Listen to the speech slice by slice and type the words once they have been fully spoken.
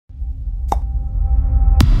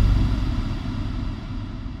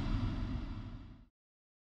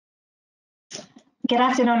Good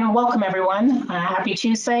afternoon and welcome everyone. Happy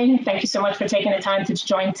Tuesday. Thank you so much for taking the time to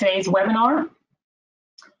join today's webinar.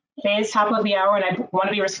 Today is top of the hour and I want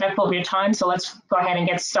to be respectful of your time, so let's go ahead and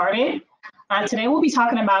get started. Today we'll be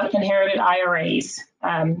talking about inherited IRAs.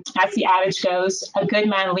 As the adage goes, a good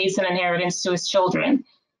man leaves an inheritance to his children.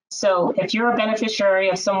 So if you're a beneficiary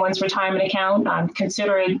of someone's retirement account,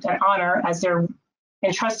 consider it an honor as they're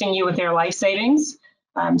entrusting you with their life savings.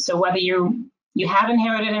 So whether you have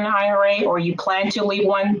inherited an IRA or you plan to leave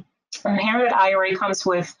one, an inherited IRA comes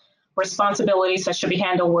with responsibilities that should be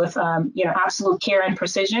handled with absolute care and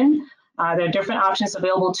precision. There are different options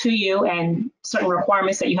available to you and certain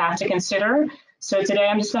requirements that you have to consider. So today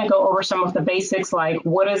I'm just going to go over some of the basics, like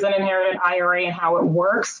what is an inherited IRA and how it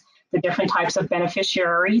works, the different types of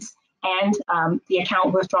beneficiaries, and the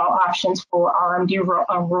account withdrawal options for RMD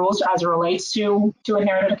rules as it relates to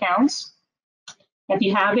inherited accounts. If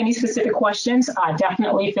you have any specific questions,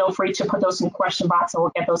 definitely feel free to put those in the question box and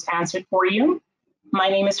we'll get those answered for you. My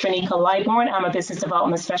name is Reneika Lightbourne. I'm a business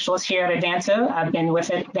development specialist here at Advanta. I've been with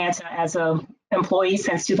Advanta as an employee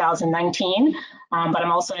since 2019, but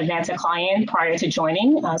I'm also an Advanta client prior to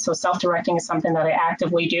joining. So self-directing is something that I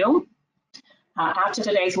actively do. After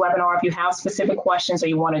today's webinar, if you have specific questions or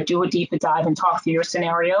you want to do a deeper dive and talk through your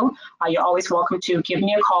scenario, you're always welcome to give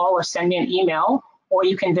me a call or send me an email, or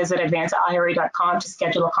you can visit advantaira.com to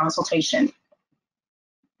schedule a consultation.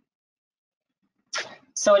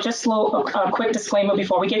 So just a quick disclaimer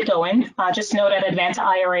before we get going. Just know that Advanta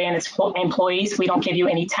IRA and its employees, we don't give you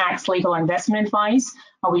any tax, legal, investment advice.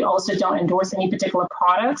 We also don't endorse any particular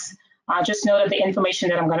products. Just know that the information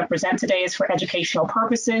that I'm going to present today is for educational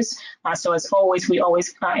purposes. So as always, we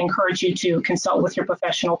always encourage you to consult with your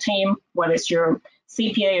professional team, whether it's your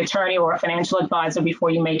CPA, attorney, or a financial advisor before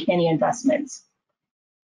you make any investments.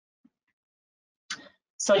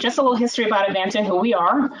 So just a little history about Advanta and who we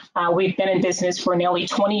are. We've been in business for nearly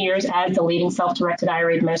 20 years as the leading self-directed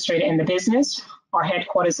IRA administrator in the business. Our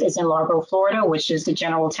headquarters is in Largo, Florida, which is the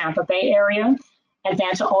general Tampa Bay area.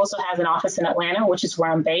 Advanta also has an office in Atlanta, which is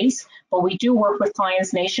where I'm based, but we do work with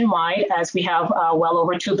clients nationwide as we have well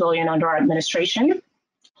over $2 billion under our administration.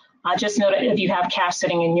 Just note that if you have cash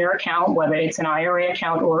sitting in your account, whether it's an IRA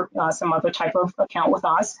account or some other type of account with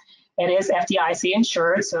us, it is FDIC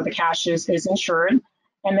insured, so the cash is insured.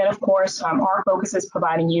 And then, of course, our focus is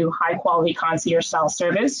providing you high-quality concierge-style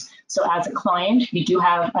service. So as a client, you do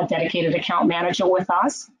have a dedicated account manager with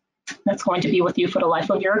us that's going to be with you for the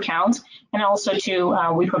life of your account. And also, too,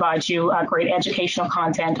 we provide you great educational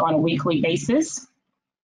content on a weekly basis.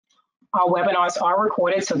 Our webinars are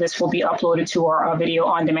recorded, so this will be uploaded to our video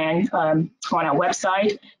on demand on our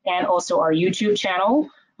website and also our YouTube channel.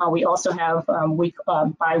 We also have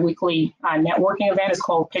bi-weekly networking event. It's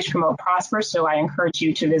called Pitch, Promote, Prosper. So I encourage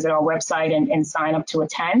you to visit our website and sign up to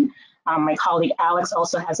attend. My colleague Alex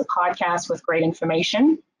also has a podcast with great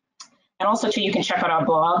information. And also, too, you can check out our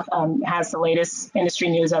blog. It has the latest industry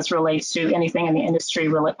news as relates to anything in the industry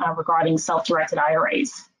regarding self-directed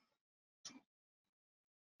IRAs.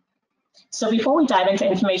 So before we dive into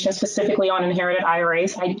information specifically on inherited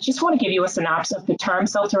IRAs, I just want to give you a synopsis of the term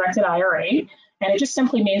self-directed IRA. And it just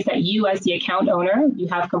simply means that you, as the account owner, you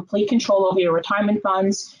have complete control over your retirement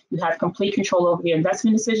funds, you have complete control over your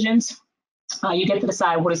investment decisions. You get to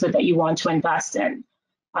decide what is it that you want to invest in.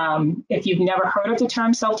 If you've never heard of the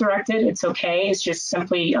term self-directed, it's okay. It's just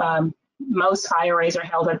simply most IRAs are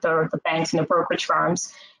held at the banks and the brokerage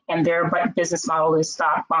firms, and their business model is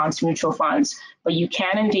stock, bonds, mutual funds. But you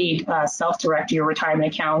can indeed self-direct your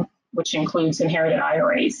retirement account, which includes inherited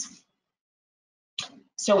IRAs.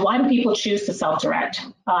 So why do people choose to self-direct?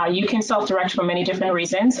 You can self-direct for many different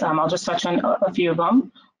reasons. I'll just touch on a few of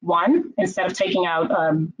them. One, instead of taking out,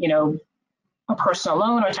 a personal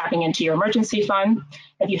loan or tapping into your emergency fund,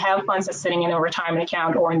 if you have funds that's sitting in a retirement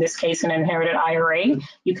account, or in this case, an inherited IRA,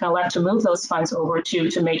 you can elect to move those funds over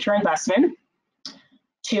to make your investment.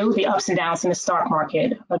 Two, the ups and downs in the stock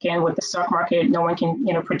market. Again, with the stock market, no one can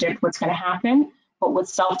predict what's going to happen. But with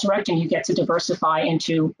self-directing, you get to diversify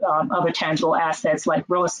into other tangible assets like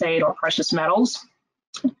real estate or precious metals.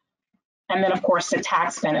 And then, of course, the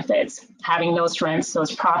tax benefits, having those rents,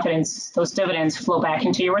 those profits, those dividends flow back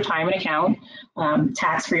into your retirement account,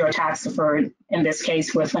 tax-free or tax-deferred, in this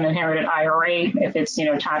case with an inherited IRA, if it's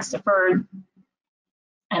tax-deferred.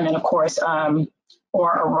 And then, of course,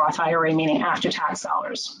 or a Roth IRA, meaning after-tax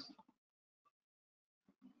dollars.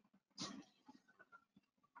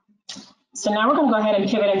 So now we're going to go ahead and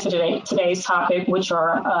pivot into today's topic, which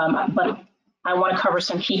are, but I want to cover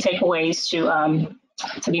some key takeaways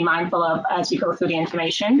to be mindful of as we go through the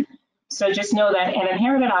information. So just know that an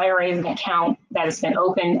inherited IRA is an account that has been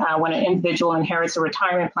opened when an individual inherits a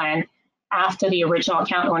retirement plan after the original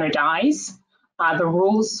account owner dies. The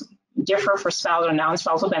rules differ for spousal and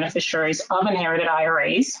non-spousal beneficiaries of inherited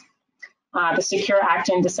IRAs. The Secure Act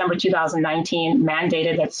in December 2019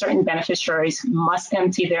 mandated that certain beneficiaries must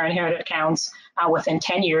empty their inherited accounts within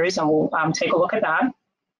 10 years, and we'll take a look at that.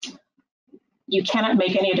 You cannot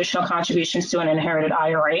make any additional contributions to an inherited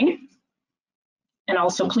IRA. And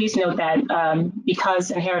also please note that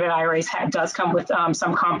because inherited IRAs does come with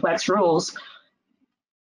some complex rules,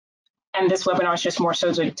 and this webinar is just more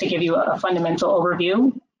so to give you a fundamental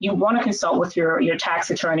overview, you want to consult with your tax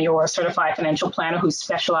attorney or a certified financial planner who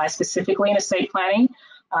specializes specifically in estate planning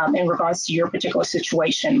in regards to your particular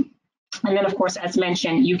situation. And then, of course, as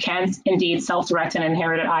mentioned, you can indeed self-direct an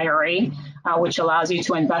inherited IRA, which allows you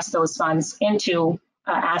to invest those funds into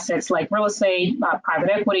assets like real estate, private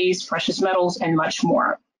equities, precious metals, and much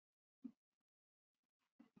more.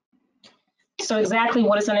 So exactly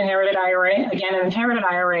what is an inherited IRA? Again, an inherited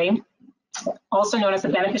IRA, also known as the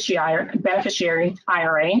beneficiary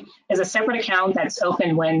IRA, is a separate account that's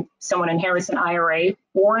open when someone inherits an IRA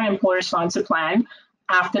or an employer-sponsored plan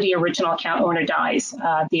after the original account owner dies.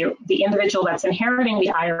 The individual that's inheriting the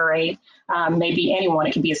IRA may be anyone.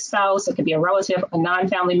 It could be a spouse, it could be a relative, a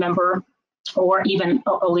non-family member, or even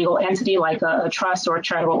a legal entity like a trust or a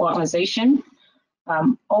charitable organization.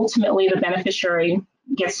 Ultimately, the beneficiary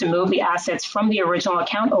gets to move the assets from the original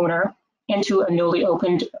account owner into a newly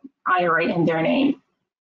opened IRA in their name.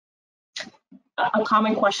 A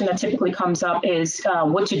common question that typically comes up is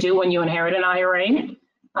what to do when you inherit an IRA.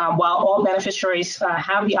 While all beneficiaries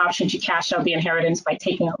have the option to cash out the inheritance by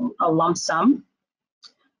taking a lump sum,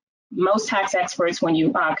 most tax experts, when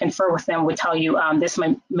you confer with them, would tell you this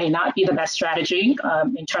may not be the best strategy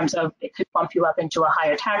in terms of it could bump you up into a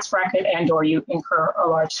higher tax bracket and or you incur a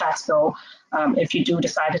large tax bill if you do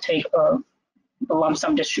decide to take a lump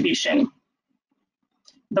sum distribution.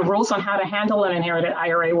 The rules on how to handle an inherited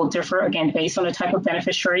IRA will differ, again, based on the type of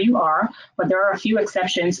beneficiary you are, but there are a few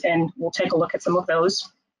exceptions, and we'll take a look at some of those.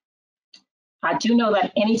 I do know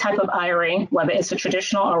that any type of IRA, whether it's a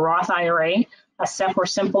traditional or Roth IRA, a SEP or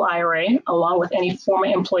simple IRA, along with any former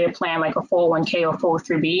employer plan like a 401k or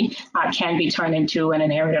 403b, can be turned into an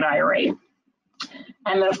inherited IRA.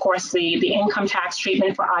 And then, of course, the income tax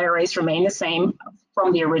treatment for IRAs remain the same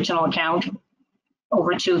from the original account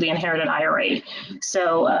over to the inherited IRA.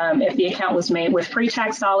 So if the account was made with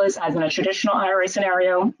pre-tax dollars, as in a traditional IRA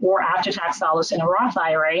scenario, or after-tax dollars in a Roth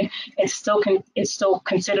IRA, it's still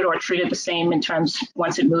considered or treated the same in terms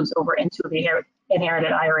once it moves over into the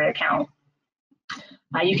inherited IRA account.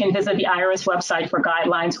 You can visit the IRS website for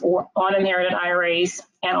guidelines on inherited IRAs,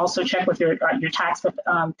 and also check with your tax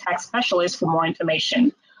specialist for more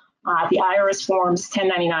information. The IRS forms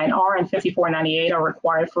 1099-R and 5498 are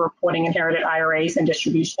required for reporting inherited IRAs and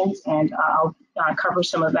distributions, and I'll cover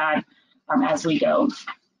some of that as we go.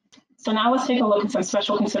 So now let's take a look at some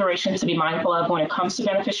special considerations to be mindful of when it comes to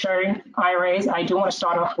beneficiary IRAs. I do want to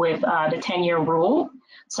start off with the 10-year rule.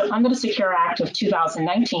 So under the Secure Act of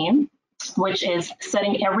 2019, which is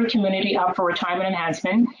setting every community up for retirement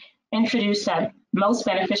enhancement, introduced that most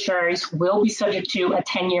beneficiaries will be subject to a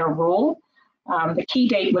 10-year rule. The key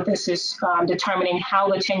date with this is determining how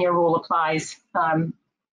the 10-year rule applies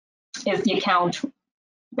is the account,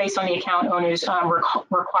 based on the account owner's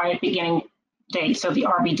required beginning date, so the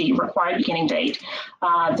RBD, required beginning date.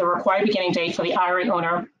 The required beginning date for the IRA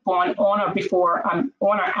owner born on or before, on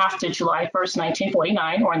or after July 1st,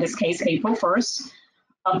 1949, or in this case, April 1st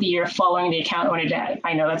of the year following the account owner death.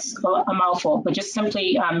 I know that's a mouthful, but just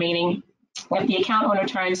simply meaning if the account owner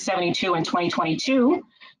turns 72 in 2022,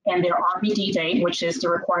 and their RBD date, which is the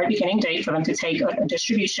required beginning date for them to take a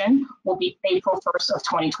distribution, will be April 1st of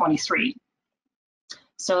 2023.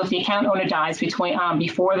 So if the account owner dies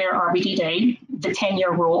before their RBD date, the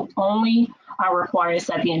 10-year rule only requires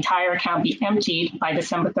that the entire account be emptied by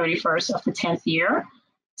December 31st of the 10th year.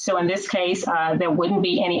 So in this case, there wouldn't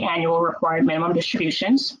be any annual required minimum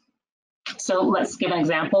distributions. So let's give an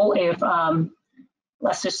example. If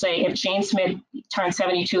let's just say if Jane Smith turns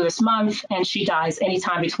 72 this month and she dies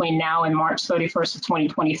anytime between now and March 31st of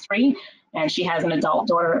 2023, and she has an adult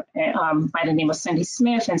daughter by the name of Cindy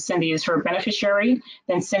Smith, and Cindy is her beneficiary,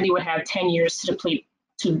 then Cindy would have 10 years to deplete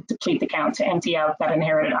the account, to empty out that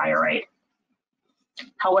inherited IRA.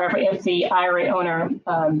 However, if the IRA owner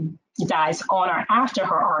dies on or after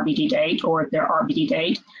her RBD date or their RBD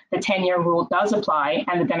date, the 10-year rule does apply,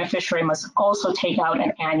 and the beneficiary must also take out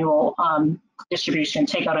an annual distribution,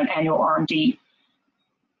 take out an annual RMD.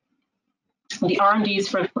 The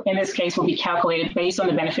RMDs in this case will be calculated based on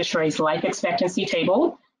the beneficiary's life expectancy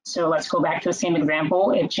table. So let's go back to the same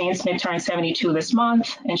example. If Jane Smith turns 72 this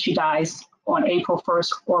month and she dies on April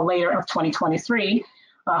 1st or later of 2023,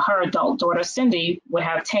 her adult daughter, Cindy, would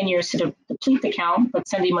have 10 years to deplete the account, but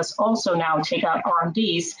Cindy must also now take out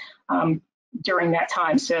RMDs during that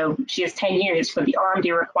time. So she has 10 years for the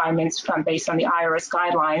RMD requirements based on the IRS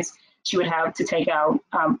guidelines. She would have to take out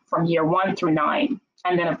from year 1 through 9.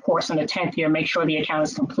 And then, of course, on the 10th year, make sure the account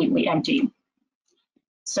is completely empty.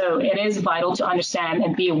 So it is vital to understand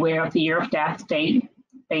and be aware of the year of death date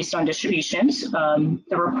based on distributions. The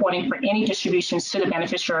reporting for any distributions to the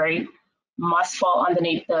beneficiary must fall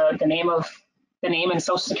underneath the name and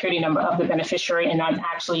social security number of the beneficiary and not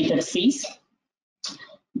actually the deceased.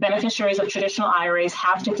 Beneficiaries of traditional IRAs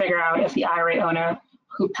have to figure out if the IRA owner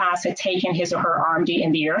who passed had taken his or her RMD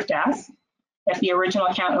in the year of death. If the original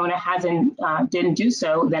account owner didn't do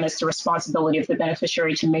so, then it's the responsibility of the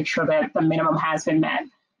beneficiary to make sure that the minimum has been met.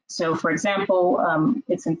 So, for example,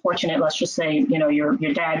 it's unfortunate. Let's just say, your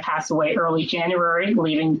dad passed away early January,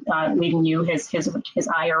 leaving you his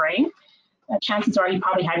IRA. Chances are you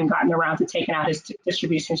probably hadn't gotten around to taking out his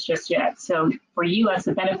distributions just yet. So, for you as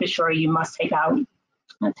the beneficiary, you must take out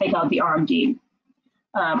the RMD.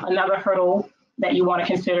 Another hurdle that you want to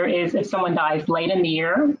consider is if someone dies late in the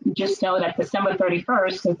year, just know that December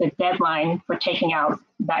 31st is the deadline for taking out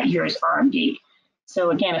that year's RMD. So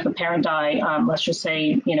again, if a parent died, let's just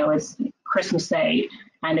say, it's Christmas Day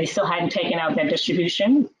and they still hadn't taken out that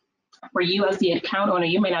distribution, for you as the account owner,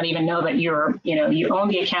 you may not even know that you own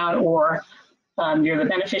the account or you're the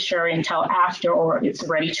beneficiary until after, or it's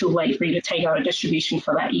already too late for you to take out a distribution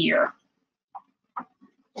for that year.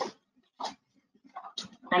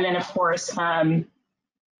 And then, of course,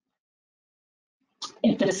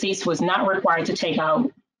 if the deceased was not required to take out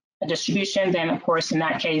a distribution, then, of course, in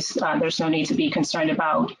that case, there's no need to be concerned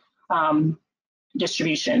about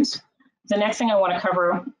distributions. The next thing I want to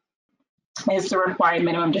cover is the required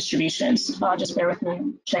minimum distributions. Just bear with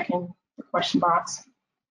me, checking the question box.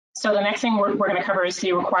 So the next thing we're going to cover is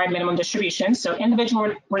the required minimum distributions. So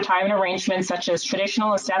individual retirement arrangements such as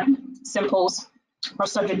traditional and simples are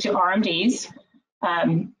subject to RMDs.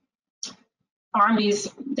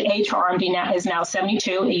 RMDs, the age for RMD now is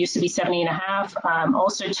 72. It used to be 70 and a half.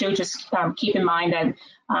 Also, too, just keep in mind that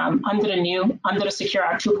under the Secure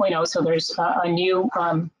Act 2.0, so there's a new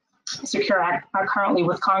Secure Act currently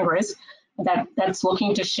with Congress that's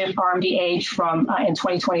looking to shift RMD age from in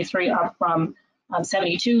 2023 up from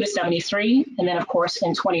 72 to 73, and then of course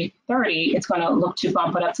in 2030 it's going to look to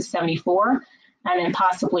bump it up to 74, and then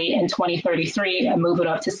possibly in 2033 move it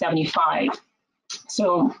up to 75.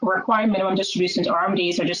 So required minimum distributions,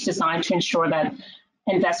 RMDs, are just designed to ensure that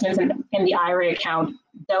investments in the IRA account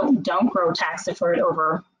don't grow tax deferred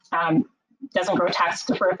doesn't grow tax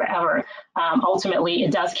deferred forever. Ultimately,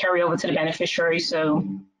 it does carry over to the beneficiary, so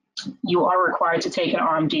you are required to take an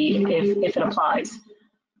RMD if it applies.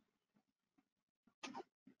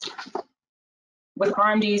 With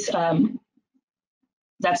RMDs,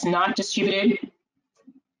 that's not distributed.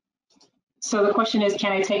 So the question is,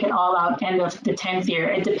 can I take it all out end of the 10th year?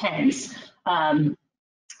 It depends.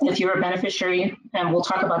 If you're a beneficiary, and we'll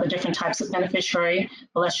talk about the different types of beneficiary,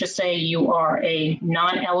 but let's just say you are a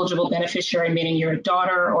non-eligible beneficiary, meaning you're a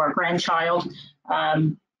daughter or a grandchild.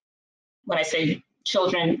 When I say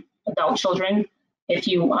children, adult children, if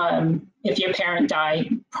your parent died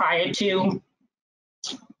prior to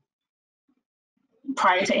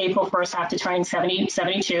April 1st after turning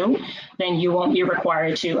 72, then you won't be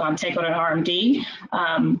required to take out an RMD,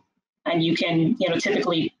 and you can,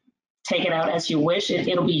 typically take it out as you wish.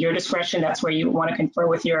 It'll be your discretion. That's where you want to confer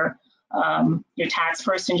with your tax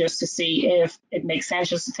person just to see if it makes sense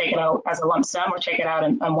just to take it out as a lump sum or take it out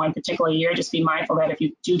in one particular year. Just be mindful that if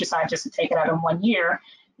you do decide just to take it out in 1 year,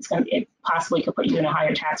 it possibly could put you in a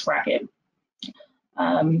higher tax bracket.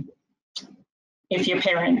 If your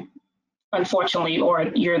parent, unfortunately, or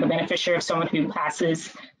you're the beneficiary of someone who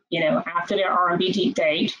passes, after their RMD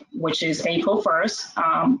date, which is April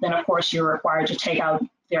 1st, then of course you're required to take out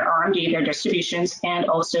their RMD, their distributions, and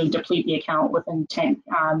also deplete the account within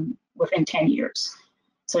 10 years.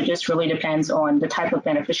 So it just really depends on the type of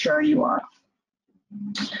beneficiary you are.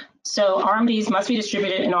 So RMDs must be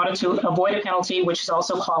distributed in order to avoid a penalty, which is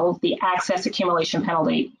also called the access accumulation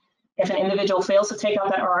penalty. If an individual fails to take out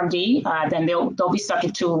that RMD, then they'll be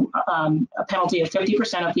subject to a penalty of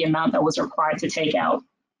 50% of the amount that was required to take out.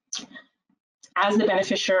 As the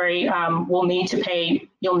beneficiary, you'll need to pay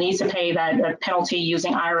that penalty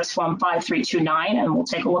using IRS Form 5329, and we'll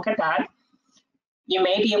take a look at that. You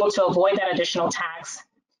may be able to avoid that additional tax,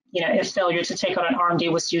 if failure to take out an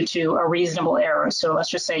RMD was due to a reasonable error. So let's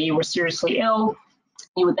just say you were seriously ill,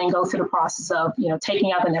 You would then go through the process of,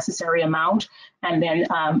 taking out the necessary amount and then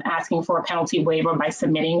asking for a penalty waiver by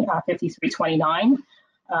submitting 5329.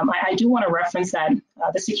 I do want to reference that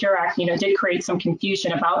the Secure Act, did create some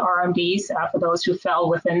confusion about RMDs for those who fell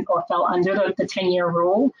within or fell under the 10-year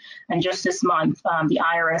rule. And just this month, the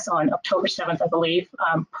IRS on October 7th, I believe,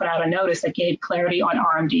 put out a notice that gave clarity on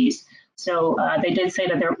RMDs. So they did say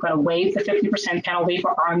that they're going to waive the 50% penalty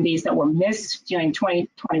for RMDs that were missed during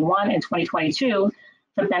 2021 and 2022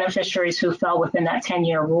 for beneficiaries who fell within that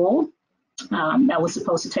 10-year rule that was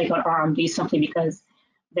supposed to take on RMDs simply because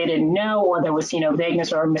they didn't know, or there was,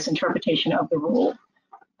 vagueness or misinterpretation of the rule.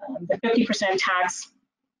 The 50% tax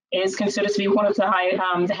is considered to be one of the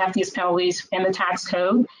heftiest penalties in the tax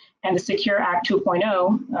code, and the Secure Act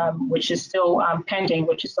 2.0, which is still pending,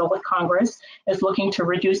 which is still with Congress, is looking to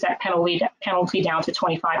reduce that penalty down to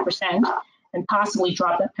 25% and possibly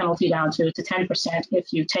drop that penalty down to 10%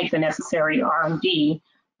 if you take the necessary RMD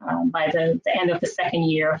by the end of the second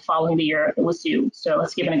year following the year it was due. So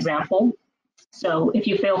let's give an example. So if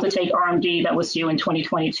you fail to take RMD that was due in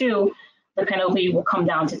 2022, the penalty will come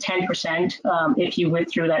down to 10% if you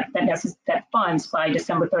withdrew that funds by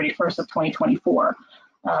December 31st of 2024.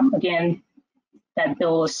 Again, that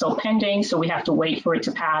bill is still pending, so we have to wait for it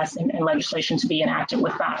to pass and legislation to be enacted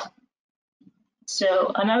with that.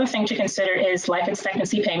 So another thing to consider is life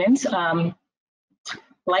expectancy payments.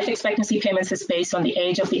 Life expectancy payments is based on the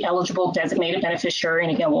age of the eligible designated beneficiary.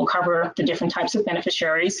 And again, we'll cover the different types of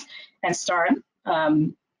beneficiaries and start.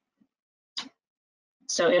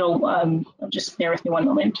 So it'll, just bear with me one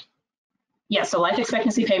moment. Yeah, so life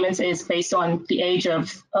expectancy payments is based on the age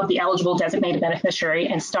of the eligible designated beneficiary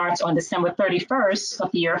and starts on December 31st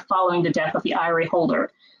of the year following the death of the IRA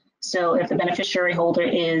holder. So if the beneficiary holder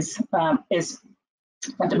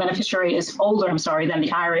if the beneficiary is older, than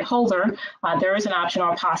the IRA holder, there is an option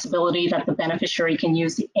or a possibility that the beneficiary can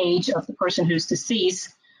use the age of the person who's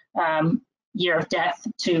deceased, year of death,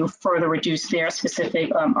 to further reduce their specific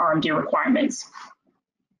RMD requirements.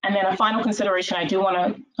 And then a final consideration I do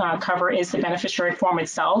want to cover is the beneficiary form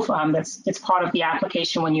itself. It's part of the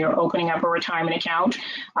application when you're opening up a retirement account.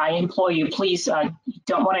 I implore you, please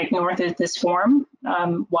don't want to ignore this form.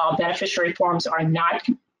 While beneficiary forms are not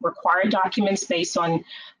required documents based on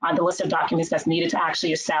the list of documents that's needed to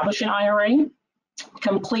actually establish an IRA,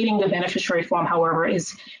 completing the beneficiary form, however,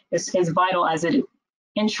 is vital, as it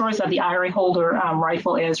ensures that the IRA holder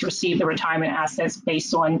rightful heirs receive the retirement assets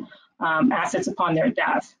based on assets upon their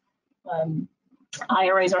death.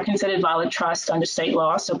 IRAs are considered valid trusts under state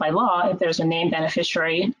law. So by law, if there's a named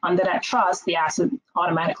beneficiary under that trust, the asset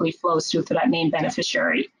automatically flows through to that named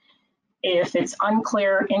beneficiary. If it's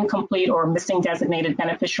unclear, incomplete, or missing designated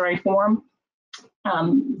beneficiary form,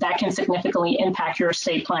 that can significantly impact your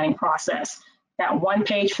estate planning process. That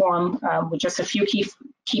one-page form with just a few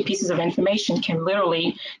key pieces of information can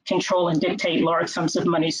literally control and dictate large sums of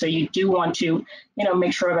money. So you do want to,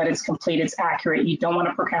 make sure that it's complete, it's accurate. You don't want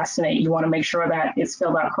to procrastinate. You want to make sure that it's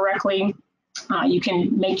filled out correctly. You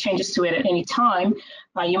can make changes to it at any time.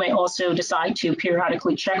 You may also decide to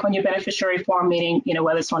periodically check on your beneficiary form, meaning,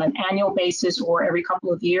 whether it's on an annual basis or every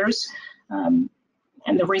couple of years. And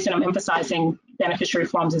the reason I'm emphasizing beneficiary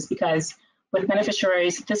forms is because with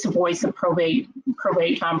beneficiaries, this avoids the probate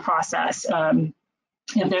process.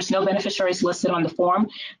 If there's no beneficiaries listed on the form,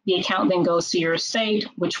 the account then goes to your estate,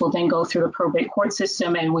 which will then go through the probate court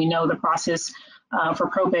system. And we know the process for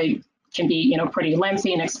probate can be, pretty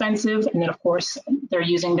lengthy and expensive. And then, of course, they're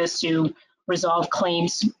using this to resolve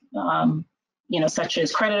claims, such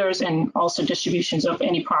as creditors and also distributions of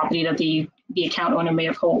any property that the account owner may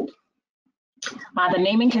have held. The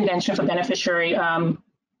naming convention for beneficiary,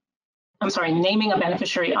 naming a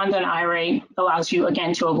beneficiary under an IRA allows you,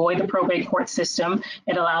 again, to avoid the probate court system.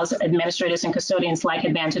 It allows administrators and custodians like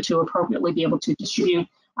Advanta to appropriately be able to distribute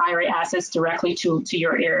IRA assets directly to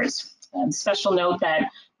your heirs. Special note that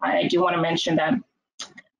I do want to mention that.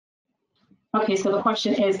 Okay, so the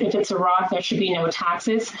question is, if it's a Roth, there should be no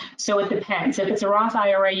taxes. So it depends. If it's a Roth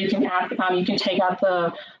IRA, you can take out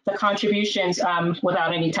the contributions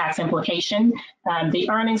without any tax implication. The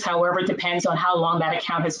earnings, however, depends on how long that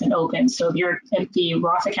account has been open. So if the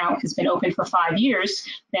Roth account has been open for 5 years,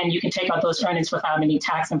 then you can take out those earnings without any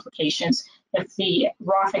tax implications. If the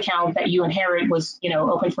Roth account that you inherit was,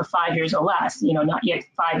 open for 5 years or less, not yet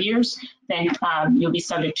 5 years, then you'll be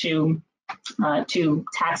subject to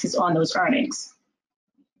taxes on those earnings.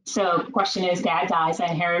 So the question is, Dad dies, I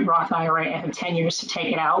inherit Roth IRA, I have 10 years to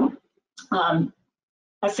take it out.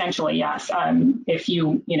 Essentially, yes. If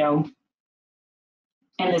you, in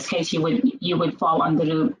this case, you would fall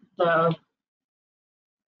under the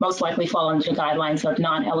most likely fall under the guidelines of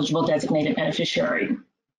non-eligible designated beneficiary,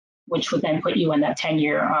 which would then put you in that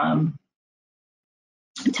 10-year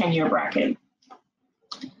bracket.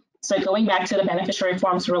 So going back to the beneficiary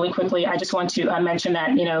forms really quickly, I just want to mention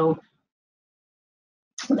that,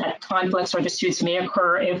 that conflicts or disputes may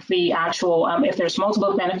occur if the actual, if there's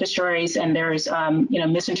multiple beneficiaries and there's,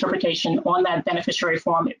 misinterpretation on that beneficiary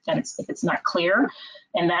form, if it's not clear.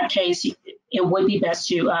 In that case, it would be best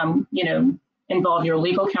to, involve your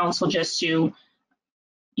legal counsel just to,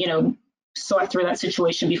 sort through that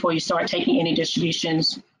situation before you start taking any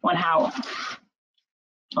distributions on how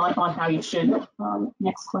you should.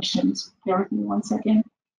 Next questions. Bear with me 1 second.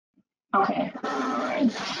 Okay. All right.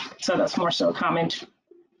 So that's more so a comment.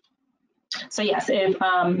 So yes,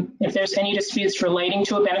 if there's any disputes relating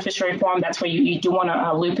to a beneficiary form, that's where you do want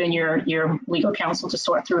to loop in your legal counsel to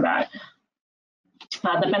sort through that.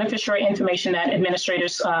 The beneficiary information that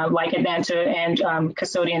administrators like Advanta and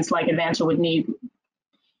custodians like Advanta would need,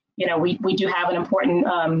 we do have an important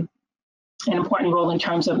role in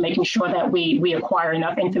terms of making sure that we acquire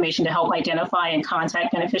enough information to help identify and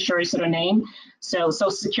contact beneficiaries that are named. So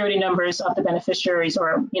social security numbers of the beneficiaries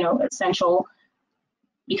are, essential,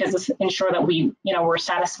 because this ensure that we're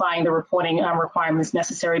satisfying the reporting requirements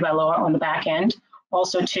necessary by law on the back end.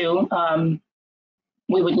 Also, too,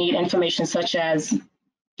 we would need information such as,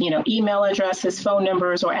 email addresses, phone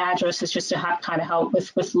numbers, or addresses, just to kind of help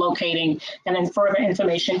with locating, and then further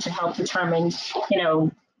information to help determine,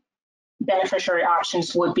 beneficiary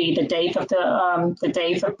options would be the date of the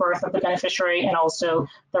date of birth of the beneficiary, and also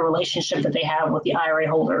the relationship that they have with the IRA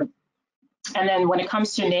holder. And then when it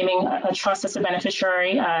comes to naming a trust as a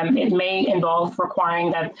beneficiary, it may involve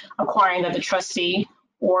requiring that the trustee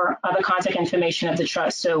or other contact information of the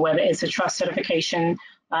trust. So whether it's a trust certification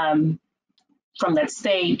from that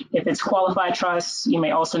state, if it's qualified trusts, you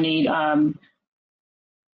may also need other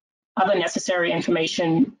necessary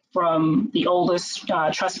information from the oldest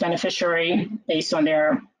trust beneficiary based on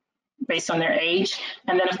their age.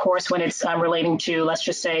 And then, of course, when it's relating to, let's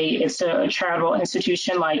just say it's a charitable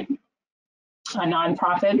institution like a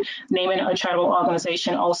nonprofit, naming a charitable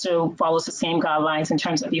organization also follows the same guidelines in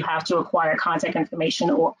terms of you have to acquire contact information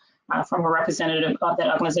or from a representative of that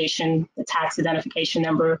organization, the tax identification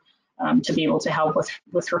number, to be able to help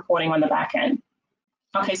with reporting on the back end.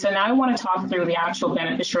 Okay, so now I want to talk through the actual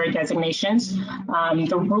beneficiary designations.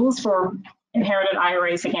 The rules for inherited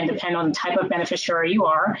IRAs, again, depend on the type of beneficiary you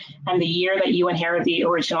are and the year that you inherit the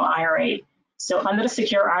original IRA. So under the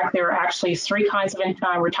Secure Act, there are actually 3 kinds of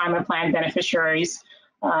retirement plan beneficiaries.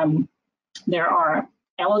 There are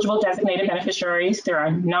eligible designated beneficiaries, there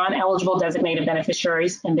are non-eligible designated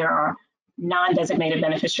beneficiaries, and there are non-designated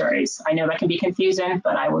beneficiaries. I know that can be confusing,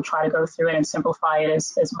 but I will try to go through it and simplify it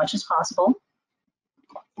as much as possible.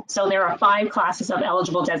 So there are 5 classes of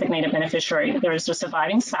eligible designated beneficiary. There is the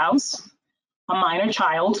surviving spouse, a minor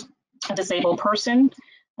child, a disabled person.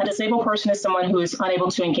 A disabled person is someone who is unable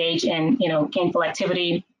to engage in, gainful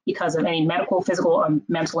activity because of any medical, physical, or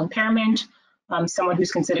mental impairment. Someone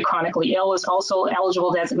who's considered chronically ill is also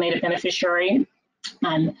eligible designated beneficiary,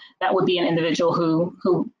 and that would be an individual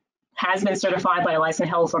who has been certified by a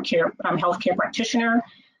licensed healthcare practitioner.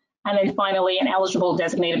 And then finally, an eligible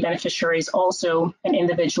designated beneficiary is also an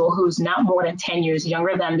individual who's not more than 10 years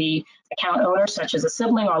younger than the account owner, such as a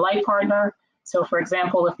sibling or life partner. So, for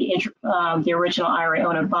example, if the original IRA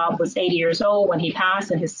owner, Bob, was 80 years old when he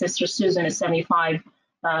passed, and his sister, Susan, is 75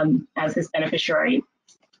 as his beneficiary.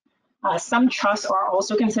 Some trusts are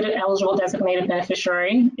also considered eligible designated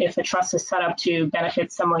beneficiary if the trust is set up to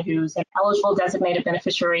benefit someone who's an eligible designated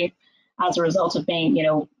beneficiary as a result of being,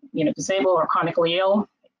 disabled or chronically ill.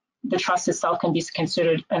 The trust itself can be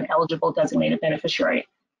considered an eligible designated beneficiary.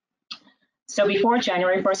 So before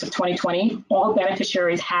January 1st of 2020, all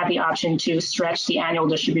beneficiaries had the option to stretch the annual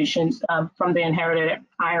distributions from the inherited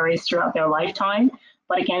IRAs throughout their lifetime.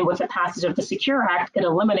 But again, with the passage of the Secure Act, it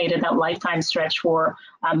eliminated that lifetime stretch for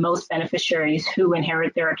most beneficiaries who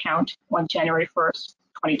inherit their account on January 1st,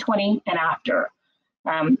 2020 and after.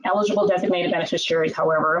 Eligible designated beneficiaries,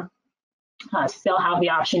 however, still have the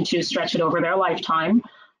option to stretch it over their lifetime.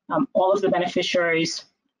 All of the beneficiaries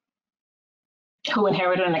who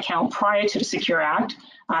inherited an account prior to the Secure Act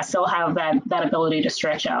still have that ability to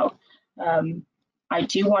stretch out. I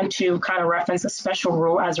do want to kind of reference a special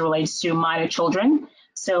rule as it relates to minor children.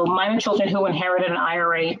 So minor children who inherited an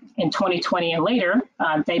IRA in 2020 and later,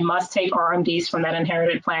 they must take RMDs from that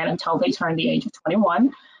inherited plan until they turn the age of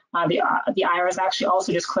 21. The IRS actually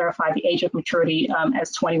also just clarified the age of maturity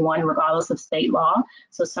as 21, regardless of state law.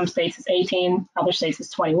 So some states is 18, other states is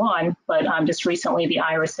 21, but just recently the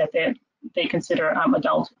IRS said that they consider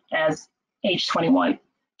adult as age 21.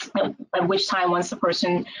 at which time, once the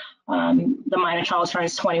person, the minor child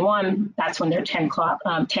turns 21, that's when their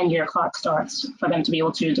 10-year clock starts for them to be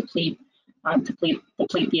able to deplete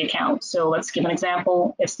the account. So let's give an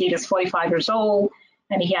example. If Steve is 45 years old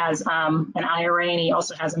and he has an IRA and he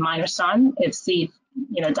also has a minor son, if Steve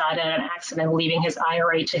died in an accident leaving his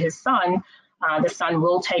IRA to his son, the son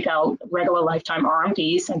will take out regular lifetime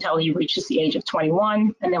RMDs until he reaches the age of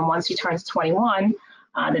 21. And then once he turns 21,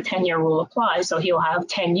 the 10-year rule applies. So he'll have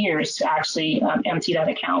 10 years to actually empty that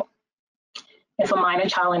account. If a minor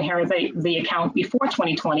child inherits the account before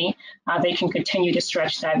 2020, they can continue to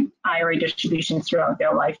stretch that IRA distribution throughout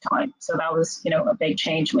their lifetime. So that was, a big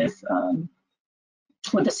change with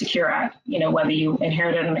the Secure Act, whether you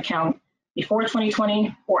inherited an account before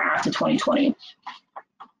 2020 or after 2020.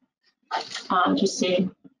 Just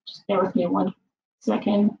bear with me 1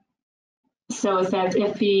 second. So it says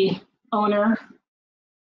if the owner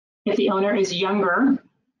is younger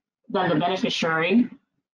than the beneficiary,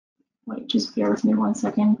 wait, just bear with me 1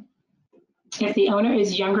 second. If the owner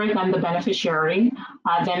is younger than the beneficiary,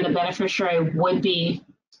 then the beneficiary would be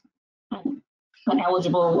an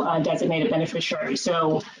eligible designated beneficiary.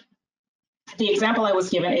 So the example I was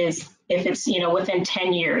given is if it's within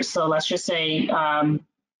 10 years. So let's just say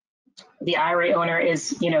the IRA owner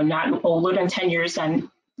is not older than 10 years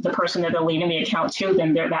than the person that they're leaving the account to,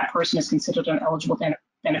 then that person is considered an eligible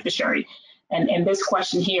beneficiary. And in this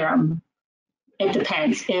question here, it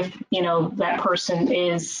depends. If that person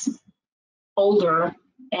is older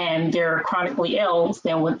and they're chronically ill,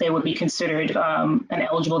 then they would be considered an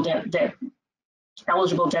eligible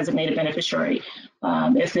designated beneficiary.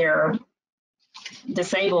 If they're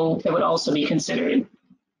disabled, they would also be considered.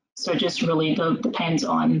 So it just really depends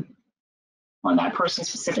on that person's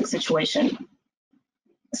specific situation.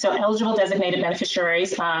 So eligible designated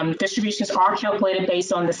beneficiaries, distributions are calculated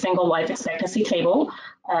based on the single life expectancy table.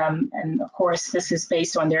 And of course, this is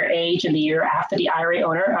based on their age and the year after the IRA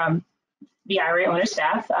owner's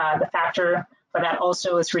death. The factor for that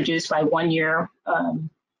also is reduced by 1 year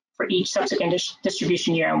for each subsequent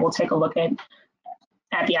distribution year. And we'll take a look at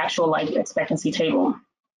the actual life expectancy table.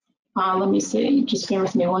 Let me see, just bear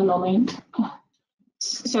with me 1 moment.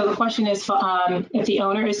 So the question is, if the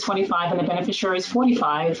owner is 25 and the beneficiary is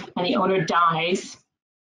 45 and the owner dies,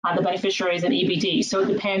 the beneficiary is an EBD. So it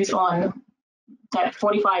depends on that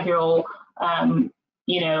 45-year-old,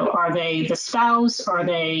 are they the spouse? Are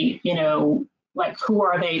they, who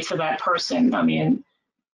are they to that person? I mean,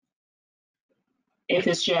 if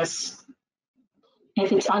it's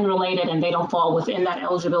unrelated and they don't fall within that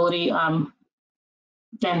eligibility,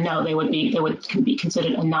 then no, they would be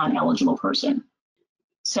considered a non-eligible person.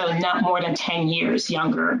 So not more than 10 years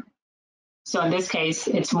younger. So in this case,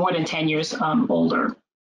 it's more than 10 years older.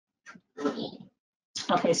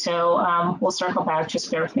 Okay, so we'll circle back.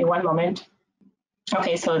 Just bear with me 1 moment.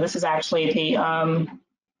 Okay, so this is actually the,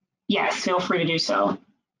 yes, feel free to do so.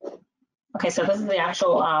 Okay, so this is the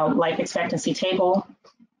actual life expectancy table.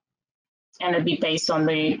 And it'd be based on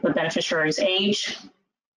the beneficiary's age.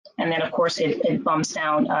 And then, of course, it bumps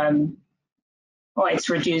down, it's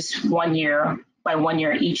reduced 1 year. By 1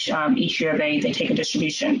 year each year they take a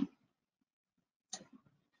distribution.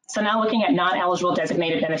 So now looking at non-eligible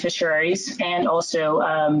designated beneficiaries and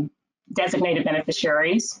also designated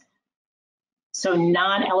beneficiaries. So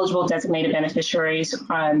non-eligible designated beneficiaries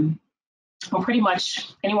are pretty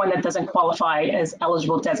much anyone that doesn't qualify as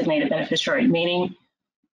eligible designated beneficiary, meaning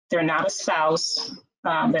they're not a spouse,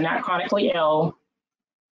 they're not chronically ill,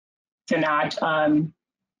 they're not,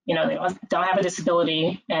 they don't have a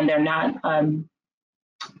disability, and they're not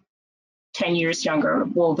 10 years younger.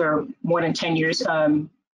 Well, they're more than 10 years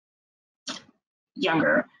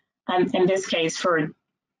younger. And in this case, for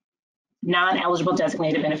non-eligible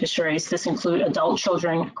designated beneficiaries, this include adult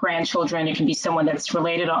children, grandchildren. It can be someone that's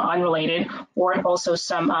related or unrelated, or also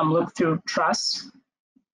some look through trusts.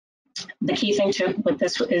 The key thing with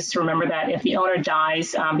this is to remember that if the owner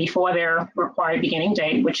dies before their required beginning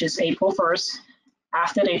date, which is April 1st,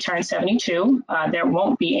 after they turn 72, there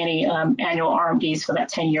won't be any annual RMDs for that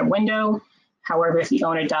 10-year window. However, if the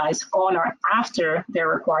owner dies on or after their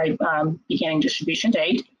required beginning distribution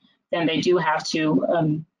date, then they do have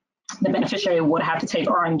to, the beneficiary would have to take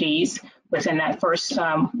RMDs within that first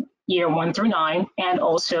year 1 through 9, and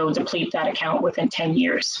also deplete that account within 10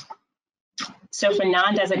 years. So for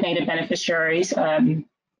non-designated beneficiaries,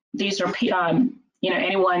 these are,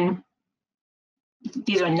 anyone.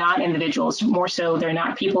 These are not individuals, more so they're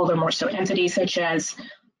not people, they're more so entities such as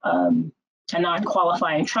a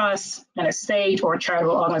non-qualifying trust, an estate, or a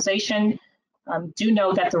charitable organization. Do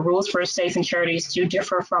know that the rules for estates and charities do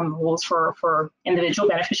differ from rules for individual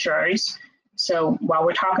beneficiaries. So while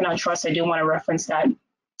we're talking on trust, I do want to reference that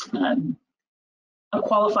a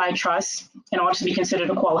qualified trust, in order to be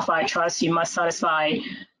considered a qualified trust, you must satisfy,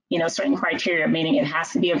 certain criteria, meaning it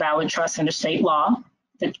has to be a valid trust under state law.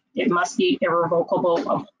 That it must be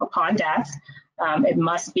irrevocable upon death. It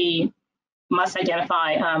must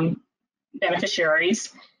identify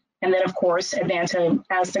beneficiaries. And then, of course, Advanta,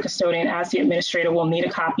 as the custodian, as the administrator, will need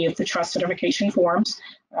a copy of the trust certification forms.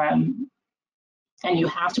 And you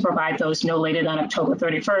have to provide those no later than October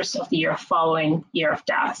 31st of the year following year of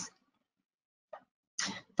death.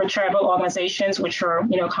 For charitable organizations, which are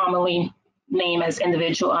commonly named as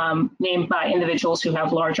named by individuals who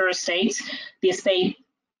have larger estates, the estate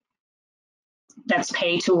that's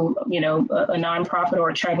paid to a nonprofit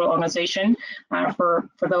or a charitable organization,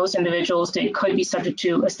 for those individuals, they could be subject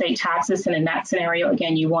to estate taxes. And in that scenario,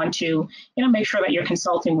 again, you want to make sure that you're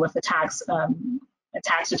consulting with a tax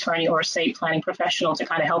attorney or estate planning professional to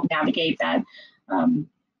kind of help navigate that,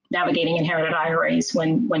 navigating inherited IRAs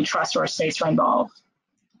when trusts or estates are involved.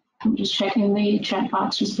 I'm just checking the chat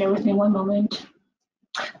box. Just bear with me one moment.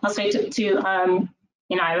 I'll say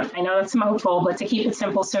I know that's a mouthful, but to keep it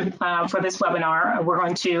simple, so for this webinar, we're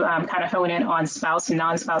going to kind of hone in on spouse and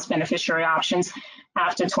non-spouse beneficiary options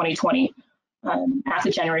after 2020,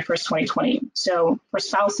 after January 1st, 2020. So for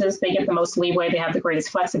spouses, they get the most leeway. They have the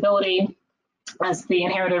greatest flexibility, as the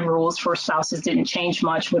inherited rules for spouses didn't change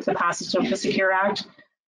much with the passage of the Secure Act.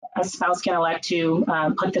 A spouse can elect to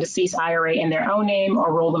put the deceased IRA in their own name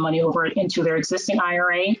or roll the money over into their existing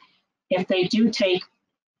IRA. If they do take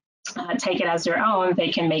it as their own,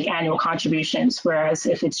 they can make annual contributions, whereas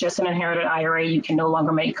if it's just an inherited IRA, you can no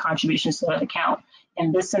longer make contributions to that account.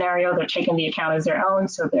 In this scenario, they're taking the account as their own,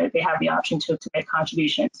 so they have the option to make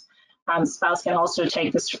contributions. Spouse can also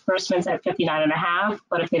take disbursements at 59.5,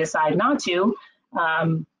 but if they decide not to,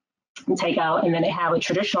 take out, and then they have a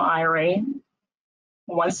traditional IRA,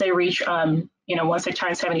 once they reach, once they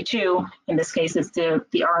turn 72, in this case, it's the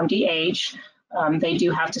RMD age, they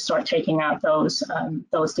do have to start taking out those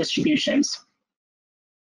distributions.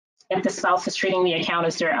 If the spouse is treating the account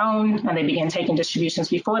as their own and they begin taking distributions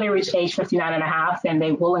before they reach age 59.5, then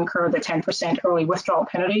they will incur the 10% early withdrawal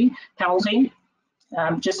penalty.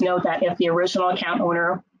 Just note that if the original account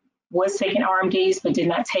owner was taking RMDs but did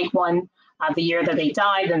not take one the year that they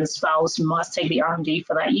died, then the spouse must take the RMD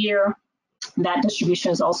for that year. That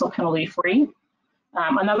distribution is also penalty free.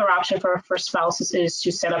 Another option for spouses is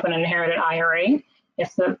to set up an inherited IRA.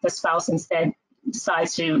 If the spouse instead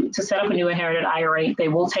decides to set up a new inherited IRA, they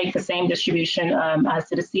will take the same distribution as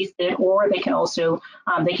the deceased did, or they can also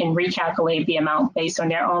they can recalculate the amount based on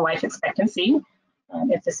their own life expectancy.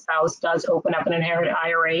 If the spouse does open up an inherited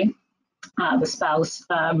IRA, the spouse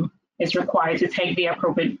is required to take the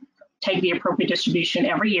appropriate distribution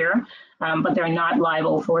every year, but they're not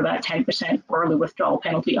liable for that 10% early withdrawal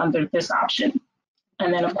penalty under this option.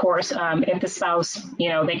 And then, of course, if the spouse,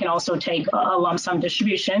 they can also take a lump sum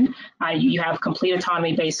distribution. You have complete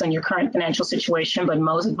autonomy based on your current financial situation, but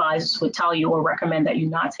most advisors would tell you or recommend that you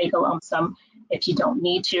not take a lump sum if you don't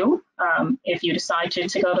need to. If you decide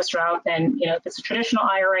to go this route, then, if it's a traditional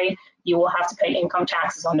IRA, you will have to pay income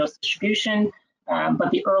taxes on those distributions. But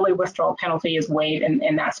the early withdrawal penalty is waived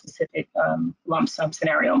in that specific lump sum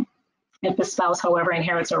scenario. If the spouse, however,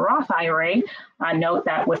 inherits a Roth IRA, note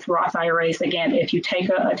that with Roth IRAs, again, if you take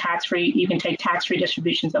a tax-free, you can take tax-free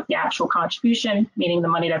distributions of the actual contribution, meaning the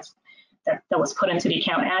money that was put into the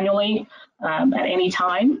account annually at any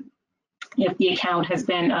time. If the account has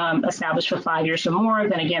been established for 5 years or more,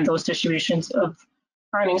 then again, those distributions of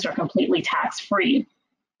earnings are completely tax-free.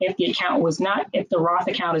 If the Roth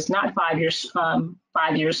account is not 5 years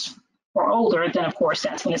or older, then of course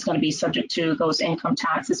that's when it's going to be subject to those income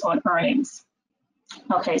taxes on earnings.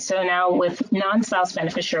 Okay, so now with non-spouse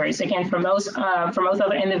beneficiaries, again, for most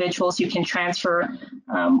other individuals, you can transfer.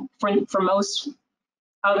 For most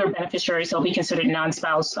other beneficiaries, they'll be considered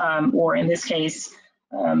non-spouse, or in this case,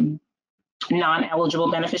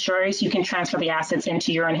 non-eligible beneficiaries. You can transfer the assets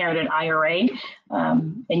into your inherited IRA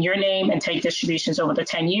in your name and take distributions over the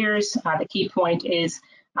 10 years. The key point is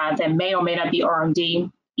there may or may not be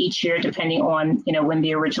RMD each year, depending on when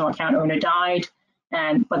the original account owner died,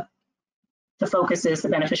 but the focus is the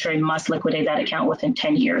beneficiary must liquidate that account within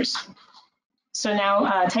 10 years. So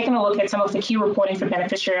now taking a look at some of the key reporting for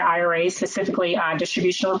beneficiary IRAs, specifically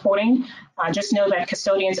distribution reporting. Just know that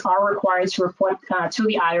custodians are required to report to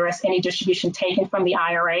the IRS any distribution taken from the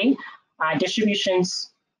IRA. Distributions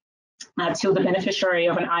to the beneficiary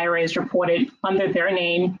of an IRA is reported under their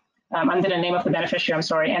name, under the name of the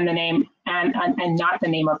beneficiary, and the name and not the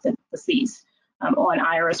name of the deceased on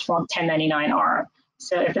IRS Form 1099-R.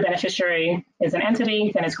 So if the beneficiary is an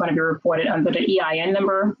entity, then it's going to be reported under the EIN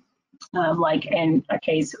number, like in the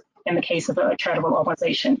case of a charitable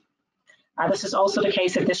organization. This is also the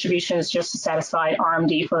case if distribution is just to satisfy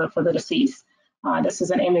RMD for the deceased. This is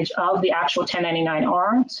an image of the actual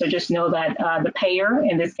 1099-R. So just know that the payer,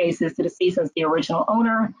 in this case, is the deceased as the original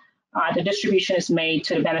owner. The distribution is made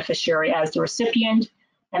to the beneficiary as the recipient.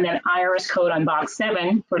 And then IRS code on box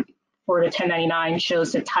 7 for the 1099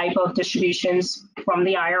 shows the type of distributions from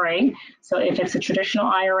the IRA. So if it's a traditional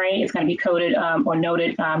IRA, it's going to be coded or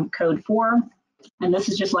noted code 4. And this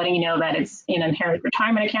is just letting you know that it's an inherited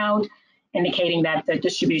retirement account, indicating that the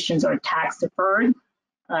distributions are tax deferred.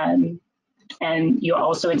 And you're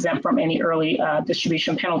also exempt from any early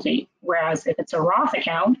distribution penalty. Whereas if it's a Roth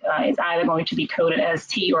account, it's either going to be coded as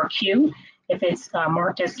T or Q. If it's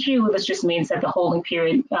marked as Q, this just means that the holding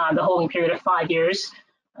period of 5 years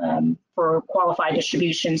for qualified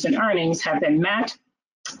distributions and earnings have been met,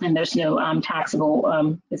 and there's no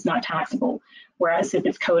taxable, it's not taxable. Whereas if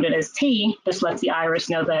it's coded as T, this lets the IRS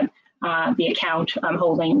know that the account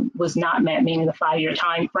holding was not met, meaning the 5-year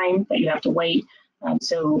time frame that you have to wait.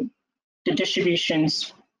 So the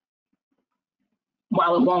distributions,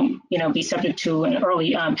 while it won't, be subject to an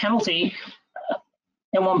early penalty,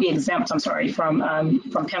 it won't be exempt, I'm sorry, from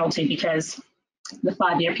penalty because the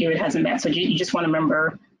 5-year period hasn't met. So you just want to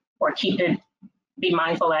remember or be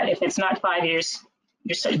mindful that if it's not 5 years,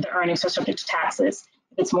 the earnings are subject to taxes.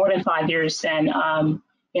 If it's more than 5 years, then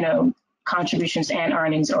contributions and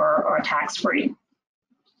earnings are tax-free.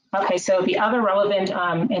 Okay, so the other relevant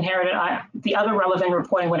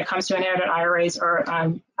reporting when it comes to inherited IRAs are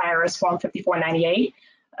IRS Form 5498.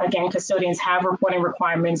 Again, custodians have reporting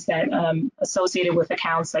requirements that associated with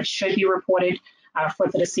accounts that should be reported for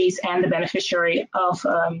the deceased and the beneficiary of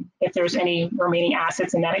if there's any remaining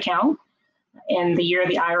assets in that account. In the year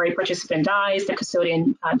the IRA participant dies, the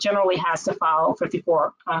custodian generally has to file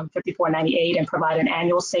 5498 and provide an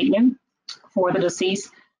annual statement for the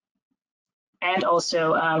deceased, and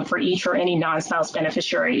also for each or any non-spouse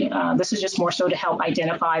beneficiary. This is just more so to help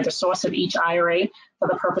identify the source of each IRA for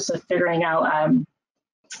the purpose of figuring out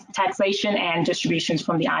taxation and distributions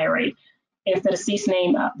from the IRA. If the deceased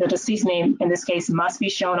name in this case must be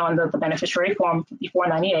shown on the beneficiary form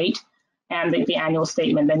 5498 and the annual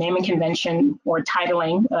statement. The naming convention or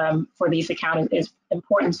titling for these accounts is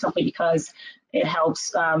important simply because it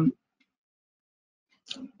helps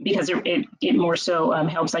it more so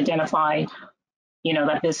helps identify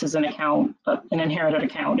that this is an account, an inherited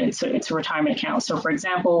account. It's a retirement account. So for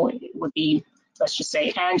example, it would be, let's just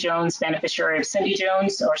say Ann Jones, beneficiary of Cindy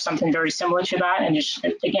Jones, or something very similar to that. And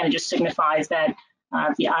again, it just signifies that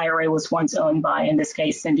the IRA was once owned by, in this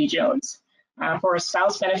case, Cindy Jones. For a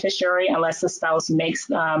spouse beneficiary, unless the spouse makes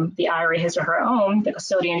the IRA his or her own, the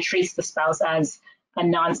custodian treats the spouse as a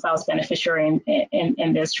non-spouse beneficiary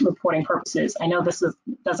in this reporting purposes. I know this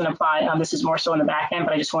doesn't apply. This is more so in the back end,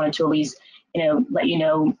 but I just wanted to at least let you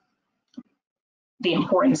know the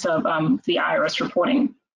importance of the IRS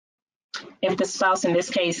reporting. If the spouse in this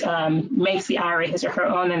case makes the IRA his or her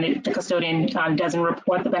own, then the custodian doesn't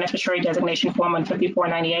report the beneficiary designation form on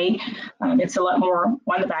 5498. It's a lot more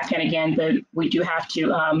on the back end again, but we do have to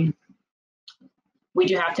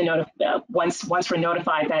notify once we're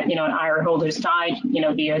notified that an IRA holder has died,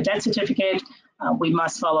 via death certificate. We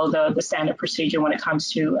must follow the standard procedure when it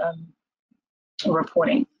comes to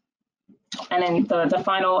reporting. And then the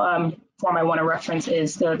final form I want to reference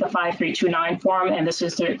is the 5329 form, and this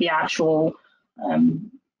is the actual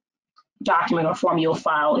document or form you'll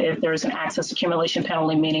file if there's an access accumulation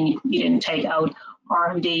penalty, meaning you didn't take out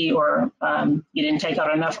RMD or you didn't take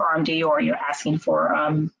out enough RMD, or you're asking for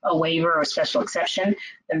a waiver or special exception,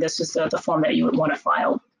 then this is the form that you would want to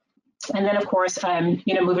file. And then of course,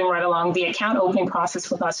 moving right along, the account opening process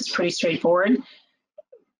with us is pretty straightforward.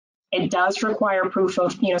 It does require proof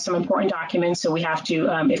of some important documents. So we have to,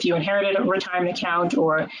 if you inherited a retirement account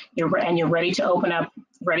or you're ready to open up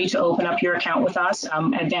your account with us,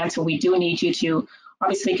 Advanta, we do need you to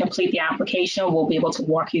obviously complete the application. We'll be able to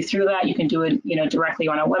walk you through that. You can do it directly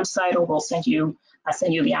on our website, or we'll send you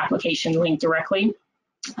the application link directly.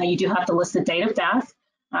 You do have to list the date of death,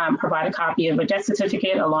 provide a copy of a death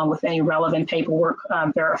certificate along with any relevant paperwork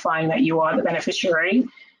verifying that you are the beneficiary.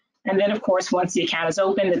 And then, of course, once the account is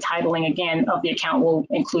open, the titling again of the account will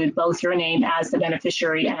include both your name as the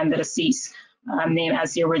beneficiary and the deceased name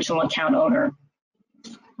as the original account owner.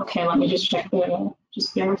 Okay, let me just check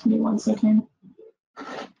just bear with me 1 second.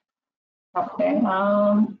 Okay,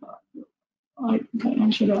 I can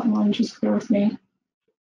answer that one, just bear with me.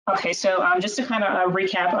 Okay, so just to kind of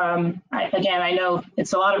recap, again, I know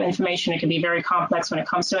it's a lot of information. It can be very complex when it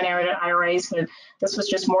comes to inherited IRAs, but this was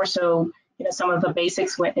just more so, some of the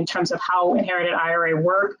basics in terms of how inherited IRA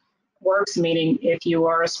works, meaning if you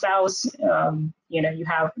are a spouse, you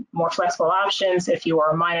have more flexible options. If you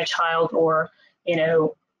are a minor child or,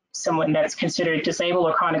 someone that's considered disabled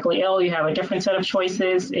or chronically ill, you have a different set of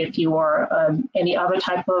choices. If you are any other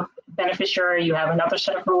type of beneficiary, you have another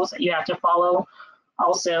set of rules that you have to follow.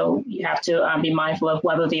 Also, you have to be mindful of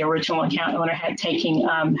whether the original account owner had taken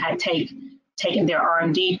their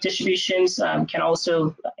RMD distributions, can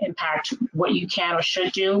also impact what you can or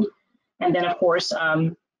should do. And then, of course,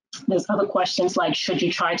 there's other questions like, should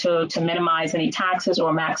you try to minimize any taxes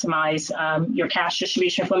or maximize your cash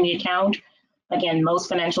distribution from the account? Again, most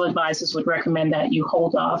financial advisors would recommend that you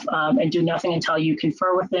hold off and do nothing until you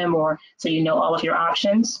confer with them or so you know all of your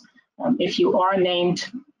options. If you are named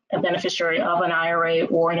a beneficiary of an IRA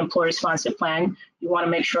or an employer-sponsored plan, you want to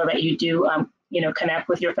make sure that you do, connect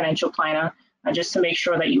with your financial planner just to make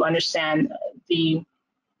sure that you understand the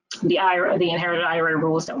inherited IRA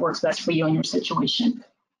rules that works best for you and your situation.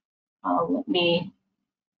 Let me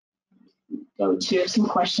go to some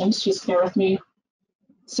questions. Just bear with me.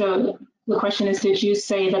 So the question is, did you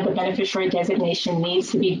say that the beneficiary designation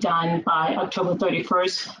needs to be done by October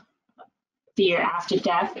 31st, the year after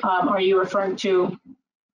death? Are you referring to,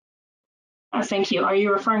 thank you, are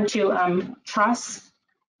you referring to trusts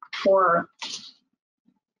or,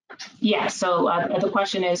 yeah, so the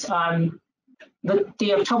question is,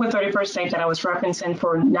 the October 31st date that I was referencing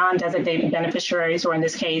for non-designated beneficiaries, or in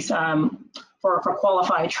this case, for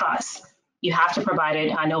qualified trusts, you have to provide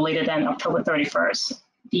it no later than October 31st,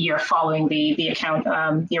 the year following the account,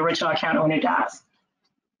 the original account owner death.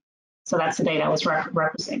 So that's the date I was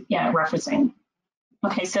referencing.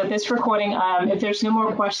 Okay, so this recording, if there's no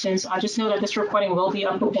more questions, just know that this recording will be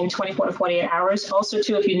up in 24 to 48 hours. Also,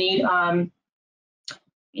 too, if you need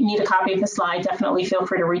a copy of the slide, definitely feel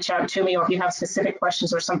free to reach out to me, or if you have specific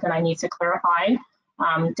questions or something I need to clarify,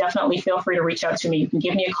 definitely feel free to reach out to me. You can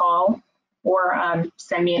give me a call or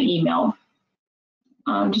send me an email.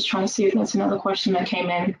 I'm just trying to see if that's another question that came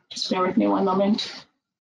in. Just bear with me one moment.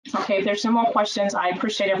 Okay, if there's no more questions, I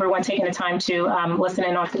appreciate everyone taking the time to listen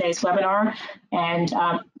in on today's webinar. And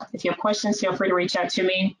if you have questions, feel free to reach out to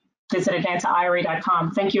me. Visit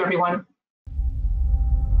advantaira.com. Thank you, everyone.